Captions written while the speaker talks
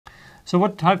So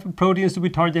what type of proteins do we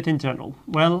target in general?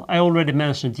 Well, I already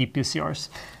mentioned GPCRs.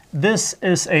 This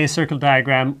is a circle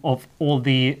diagram of all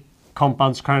the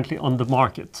compounds currently on the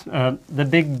market. The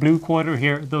big blue quarter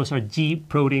here, those are G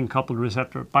protein coupled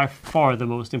receptor, by far the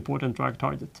most important drug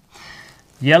target.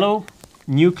 Yellow,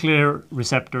 nuclear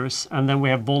receptors, and then we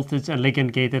have voltage and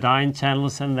ligand gated ion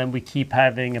channels, and then we keep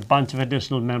having a bunch of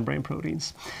additional membrane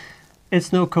proteins.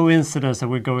 It's no coincidence that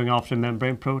we're going after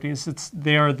membrane proteins.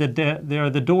 They are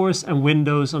the doors and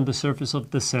windows on the surface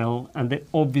of the cell, and the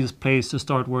obvious place to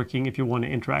start working if you want to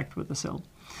interact with the cell.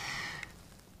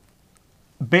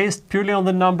 Based purely on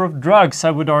the number of drugs,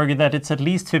 I would argue that it's at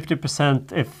least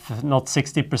 50%, if not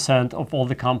 60%, of all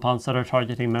the compounds that are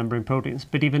targeting membrane proteins.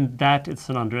 But even that, it's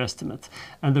an underestimate.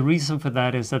 And the reason for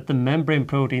that is that the membrane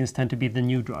proteins tend to be the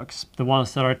new drugs, the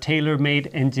ones that are tailor-made,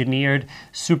 engineered,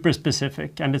 super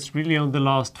specific. And it's really on the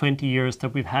last 20 years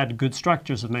that we've had good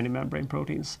structures of many membrane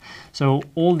proteins. So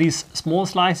all these small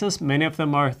slices, many of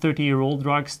them are 30-year-old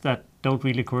drugs that don't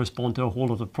really correspond to a whole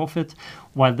lot of profit,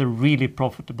 while the really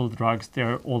profitable drugs,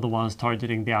 they're all the ones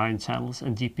targeting the ion channels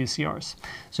and GPCRs.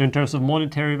 So in terms of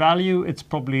monetary value, it's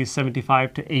probably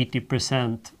 75 to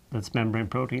 80% that's membrane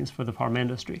proteins for the pharma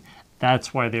industry.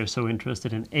 That's why they're so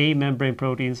interested in A, membrane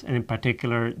proteins, and in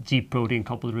particular G protein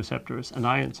coupled receptors and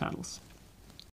ion channels.